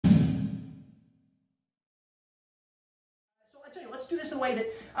let's do this in a way that,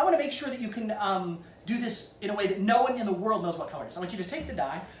 I want to make sure that you can do this in a way that no one in the world knows what color it is. I want you to take the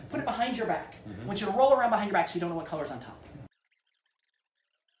die, put it behind your back. I want you to roll around behind your back so you don't know what color is on top.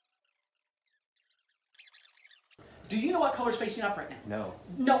 Do you know what color is facing up right now? No.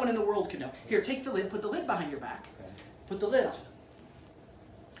 No one in the world can know. Here, take the lid, put the lid behind your back. Okay. Put the lid on.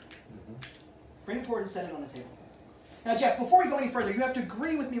 Bring it forward and set it on the table. Now, Jeff, before we go any further, you have to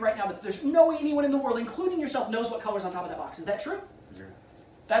agree with me right now that there's no way anyone in the world, including yourself, knows what color's on top of that box. Is that true? Yeah.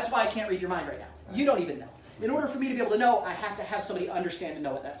 That's why I can't read your mind right now. You don't even know. In order for me to be able to know, I have to have somebody understand and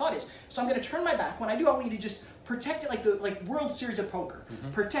know what that thought is. So I'm going to turn my back. When I do, I want you to just protect it like the World Series of Poker.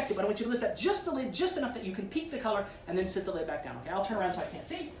 Protect it, but I want you to lift up just the lid, just enough that you can peek the color, and then sit the lid back down. Okay, I'll turn around so I can't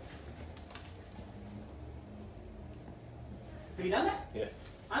see. Have you done that? Yes.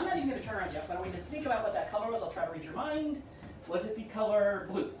 I'm not even going to turn around, Jeff, but I want you to think about what that color was. I'll try to read your mind. Was it the color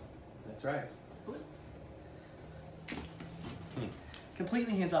blue? That's right. Blue.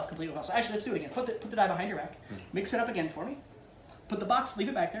 Completely hands off, completely off. So actually, let's do it again. Put the die behind your back. Mix it up again for me. Put the box, leave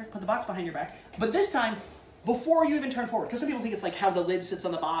it back there. Put the box behind your back. But this time, before you even turn forward, because some people think it's like how the lid sits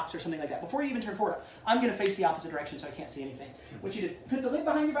on the box or something like that. Before you even turn forward, I'm going to face the opposite direction so I can't see anything. I want you to put the lid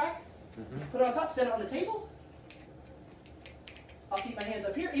behind your back. Put it on top, set it on the table. I'll keep my hands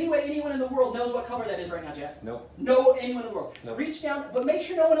up here. Anyway, anyone in the world knows what color that is right now, Jeff? Nope. No, anyone in the world. Nope. Reach down, but make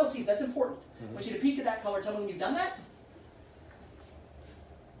sure no one else sees. That's important. I want you to peek at that color. Tell me when you've done that.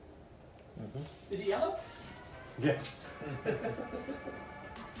 Is it yellow? Yes.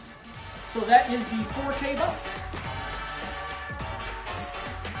 So that is the 4K box.